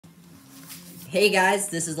Hey guys,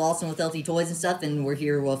 this is Lawson with LT Toys and stuff, and we're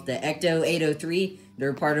here with the Ecto 803.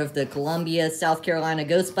 They're part of the Columbia, South Carolina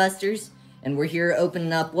Ghostbusters, and we're here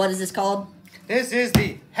opening up, what is this called? This is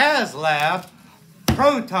the HasLab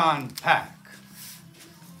Proton Pack.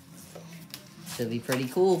 Should be pretty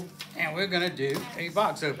cool. And we're gonna do a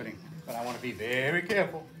box opening, but I want to be very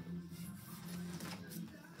careful.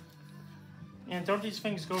 And don't these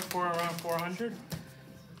things go for around 400?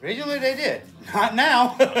 Originally they did, not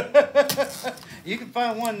now. You can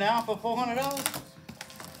find one now for $400.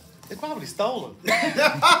 It's probably stolen. Go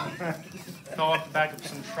off the back of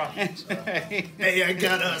some truck. Hey, I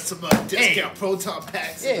got some discount Proton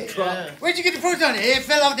packs in the truck. Where'd you get the Proton? It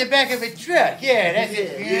fell off the back of a truck. Yeah, that's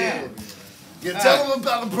it. Yeah, tell them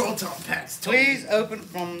about the Proton packs. Please open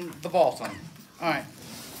from the bottom. All right.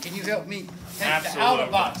 Can you help me take Absolutely. the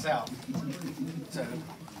outer box out? So,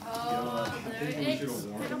 Hold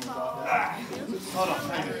on.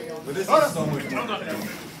 But this is so much more.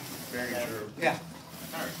 Very true. Yeah.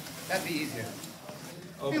 That'd be easier.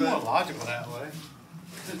 It'd be more logical that way.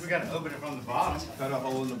 Since we got to open it from the bottom. Cut a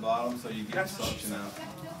hole in the bottom so you get the suction out.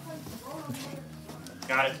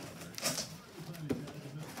 Got it.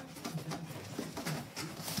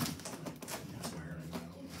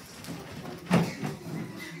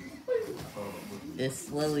 It's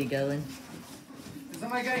slowly going.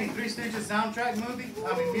 Somebody got any Three Stooges soundtrack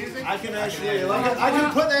music? I can actually, I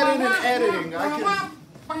can put that in editing. I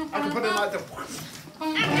can put it like the,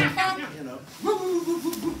 you know.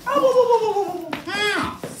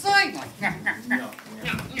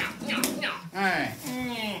 Alright.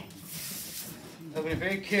 Open it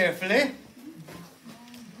very carefully.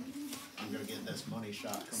 I'm gonna get this money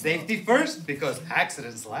shot. Safety first, because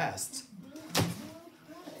accidents last.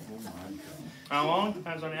 How long?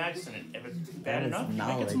 Depends on the accident. If it's bad enough, you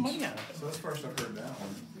might get some money out of it. So that's first I've heard that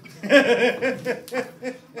one.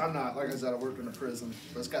 I'm not, like I said, I worked in a prison.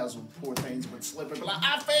 Those guys with poor things would slip and be like,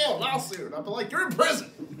 I failed, lawsuit. I'd be like, you're in prison.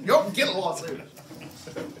 You don't get a lawsuit.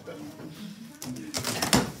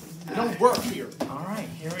 You don't work here. Alright,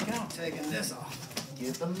 here we go. Taking this off.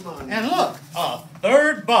 Get the money. And look, a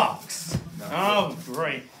third box. Oh,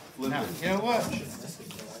 great. Now, you know what?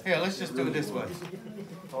 Here, let's just do it this way.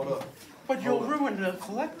 Hold up. But you'll ruin the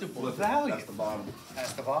collectible value. That's the bottom.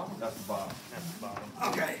 That's the bottom? That's the bottom. That's the bottom.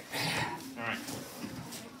 Okay. Alright.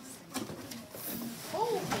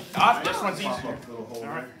 Ah, this one's easier. Little hole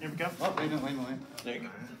Alright, here we go. Oh, wait. There you go.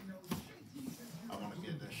 I want to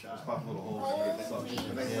get this shot. Pop a little hole so you get the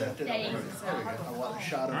suction. They left it up. There we go. I want a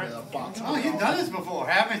shot of the box. Oh, you've done this before,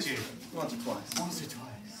 haven't you? Once or twice. Once or twice.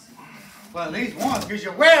 Well, at least once, because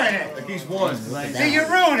you're wearing it. At least one. See, you're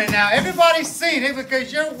ruining it now. Everybody's seen it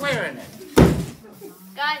because you're wearing it.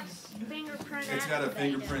 Guys, fingerprint. It's got a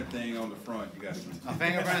fingerprint thing on the front. You got to A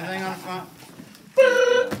fingerprint thing on the front?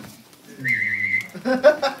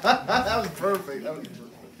 That was perfect. That was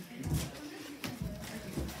perfect.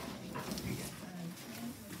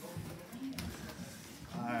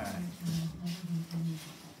 Alright.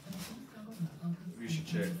 We should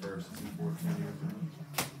check first before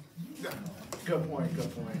Good point,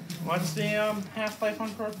 good point. What's the half-life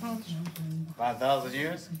on protons? 5,000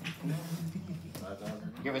 years?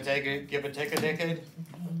 Give or take a decade?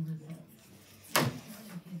 I'm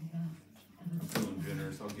feeling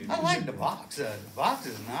generous. I'll give you. I like the box. The box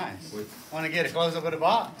is nice. With- Want to get a close-up of the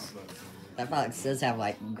box? That box does have,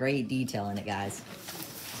 like, great detail in it, guys.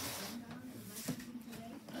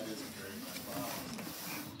 That is a very nice box.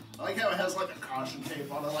 I like how it has like a caution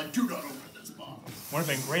tape on it, like, do not open this box. Would have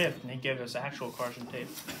been great if they gave us actual caution tape.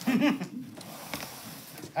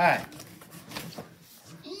 Alright.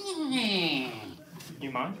 You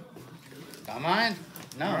mind? Don't mind?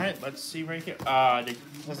 No. Alright, let's see right here.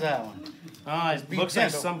 What's that one? It looks like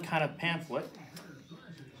gentle. some kind of pamphlet.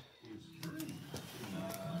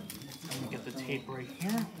 Let me get the tape right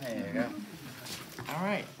here. There you go.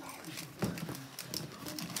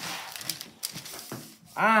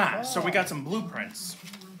 Alright. So we got some blueprints.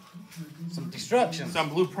 Some destruction. Some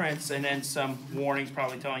blueprints and then some warnings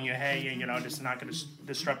probably telling you, hey, you know, this is not going to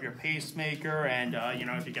disrupt your pacemaker and, you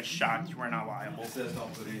know, if you get shocked, you are not liable. It says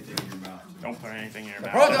don't put anything in your mouth. Don't put anything in your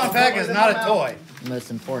mouth. Proton Pack is not a toy, Most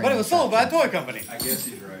important. but it was sold by a toy company. I guess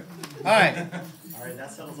he's right. Alright. Alright,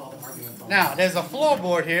 that settles all the arguments on Now, there's a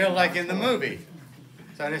floorboard here like in the movie.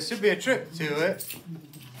 So there should be a trick to it.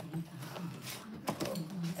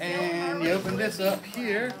 And you open this up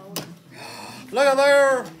here. Look at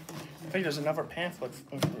there! I think there's another pamphlet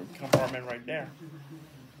compartment right there.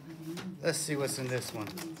 Let's see what's in this one.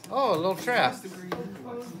 Oh, a little trap.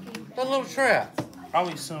 A little trap.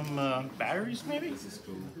 Probably some batteries, maybe?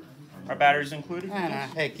 Are batteries included?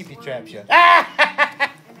 Hey, keep your trap shut.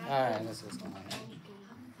 Alright, let's what's going on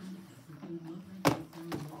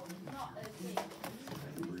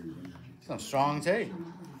Some strong tape. It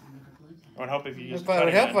would help if you It just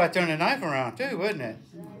would help if I turned the knife around too, wouldn't it?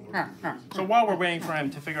 So while we're waiting for him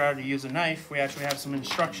to figure out how to use a knife, we actually have some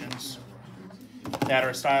instructions that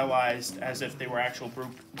are stylized as if they were actual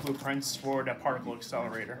blueprints for the particle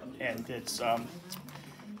accelerator. And it's a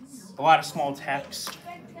lot of small text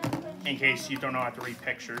in case you don't know how to read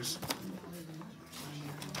pictures.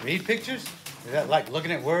 Read pictures? Is that like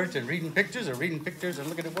looking at words and reading pictures, or reading pictures and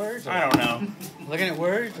looking at words? Or I don't know. looking at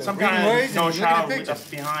words, or Some reading kind words of no and looking at child pictures.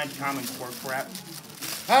 behind Common Core crap.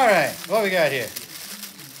 All right, what we got here?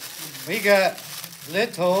 We got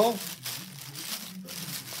little.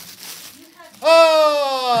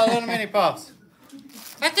 Oh, little mini pops.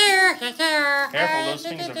 Careful, those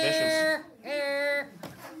things are vicious.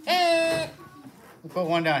 We'll put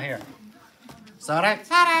one down here. Sorry.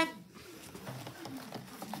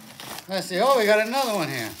 Let's see. Oh, we got another one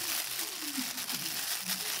here.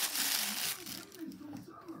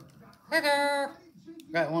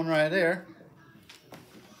 Got one right there.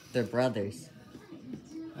 They're brothers.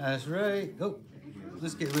 That's right. Oh,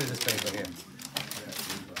 let's get rid of this paper here.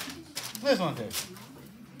 This one too.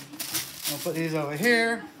 We'll put these over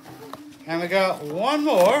here. And we got one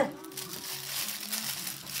more.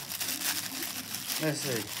 Let's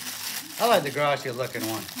see. I like the Gracia looking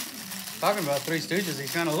one. Talking about Three Stooges,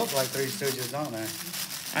 these kind of look like Three Stooges, don't they?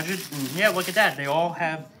 Yeah, look at that. They all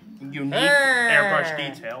have unique airbrush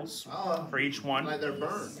details for each one. Like they're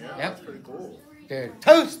burned. Yeah, that's pretty cool. They're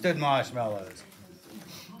toasted marshmallows.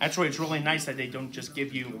 Actually, it's really nice that they don't just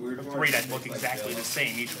give you three that look exactly the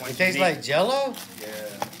same. Each one. It tastes like Jell-O? Yeah.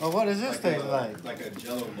 Well, what does this taste like? Like a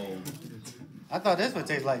Jello mold. I thought this would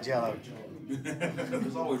taste like Jell-O.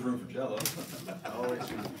 There's always room for Jello.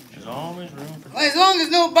 There's always room for. Well, as long as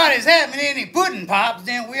nobody's having any pudding pops,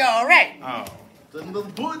 then we all right. Oh. The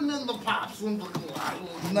pudding and the pops.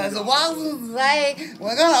 As the Watsons say,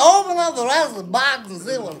 we're gonna open up the rest of the box and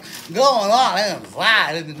see what's going on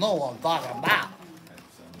inside, if you know what I'm talking about.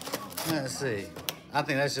 Let's see. I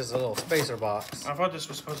think that's just a little spacer box. I thought this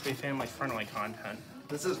was supposed to be family-friendly content.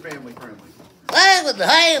 This is family friendly. Hey, with the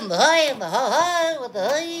hey and the hey and the hey with the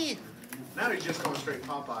hey. Now he's just going straight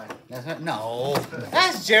Popeye. That's not, no,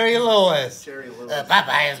 that's Jerry Lewis. Jerry Lewis.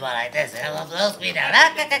 Popeye is more like this. It will slow speed down. All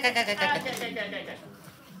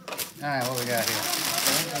right, what we got here?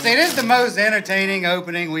 See, this is the most entertaining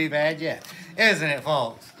opening we've had yet, isn't it,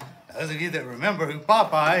 folks? Those of you that remember who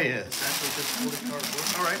Popeye is.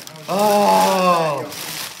 All right. Oh.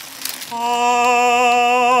 Oh.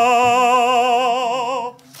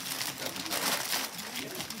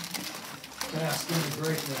 Bask in the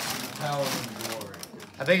greatness and the power and the glory.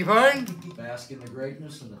 I beg your pardon? Bask in the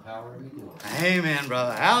greatness and the power and the glory. Amen,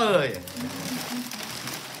 brother. Hallelujah.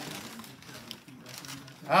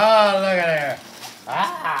 Oh, look at there.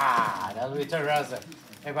 Ah, now let me turn around so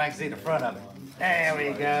everybody can see the front of it. There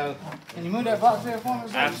we go. Can you move that box there for me?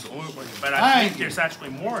 Sir? Absolutely. But I Thank think you. there's actually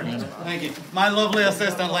more in this box. Thank you. My lovely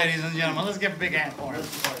assistant, ladies and gentlemen. Let's give a big hand for him.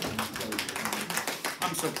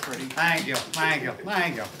 I'm so pretty. Thank you. Thank you.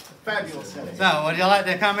 Thank you. Fabulous headache. So, would you like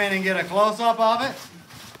to come in and get a close-up of it?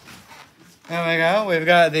 There we go. We've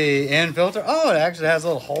got the end filter. Oh, it actually has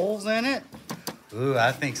little holes in it. Ooh,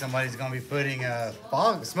 I think somebody's going to be putting a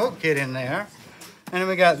fog smoke kit in there. And then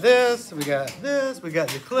we got this. We got this. We got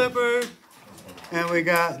the clipper. And we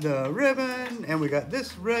got the ribbon. And we got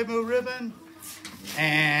this rainbow ribbon.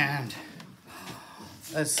 And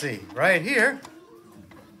let's see. Right here,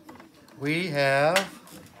 we have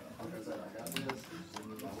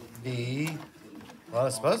well,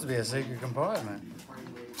 it's supposed to be a secret compartment.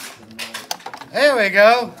 There we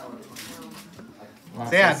go.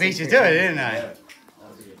 See, I beat you to it, didn't I?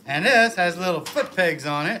 And this has little foot pegs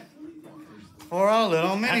on it for our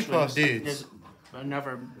little mini Actually, puff dudes.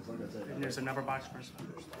 There's another box for us.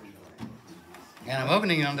 And I'm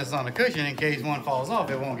opening them just on the cushion in case one falls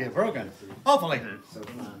off, it won't get broken. Hopefully.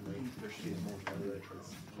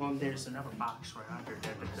 Well, there's another box right under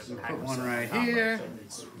there. Put one right here.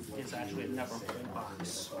 It's actually another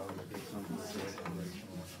box.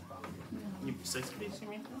 You 6 of these, you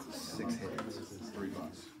mean? 6 heads, 3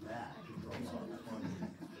 bucks.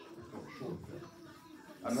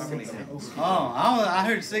 I'm not gonna eat it. Oh, I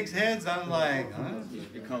heard 6 heads. I'm like, huh?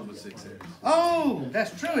 It comes with 6 heads. Oh,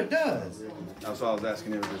 that's true, it does. That's why I was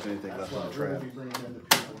asking if there's anything left on the trap.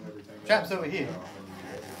 Trap's over here.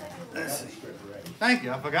 Let's see. Thank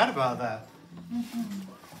you, I forgot about that.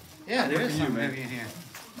 Yeah, there is something maybe in here.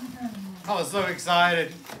 I was so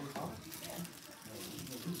excited.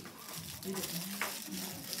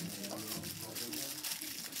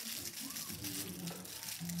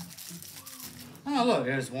 Oh, look,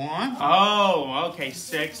 there's one. Oh, okay,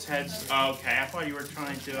 6 heads. Okay, I thought you were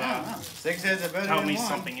trying to 6 heads are better tell than me one.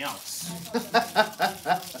 something else.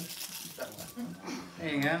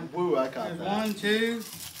 There you go. Woo, I caught There's that. 1, 2.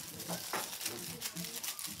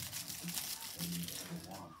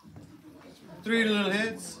 3 little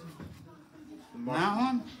hits. That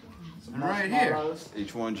one. And right here.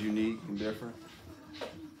 Each one's unique and different.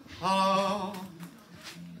 Hello.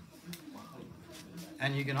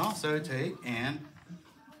 And you can also take and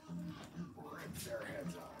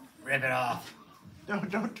rip it off.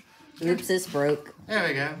 Don't. Oops, this broke. There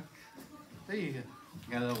we go. There you go.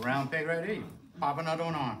 You got a little round peg right here. You pop another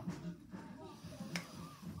one on.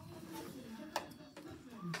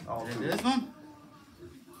 And this one.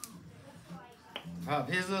 Pop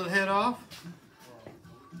his little head off.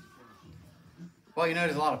 Well, you know,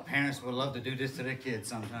 there's a lot of parents would love to do this to their kids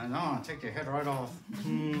sometimes. Oh, take your head right off.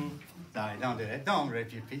 Sorry, don't do that. Don't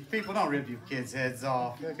rip your people. Don't rip your kids' heads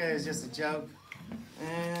off. Okay, it's just a joke.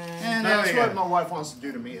 And there That's we what go. my wife wants to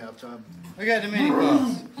do to me half time. We got the mini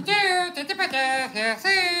claws.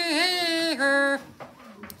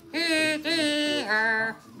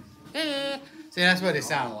 See, that's what it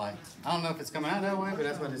sounded like. I don't know if it's coming out that way, but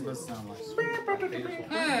that's what it's supposed to sound like.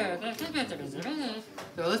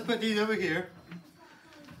 So let's put these over here.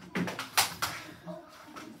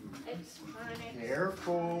 It's funny.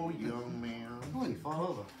 Careful, young man. Oh, you fall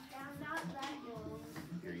over. I'm not that young.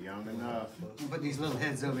 You're young enough. We'll put these little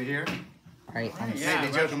heads over here. All right,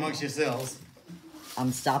 Maybe joke amongst yourselves.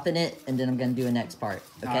 I'm stopping it, and then I'm gonna do a next part.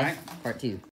 Okay, All right. part 2.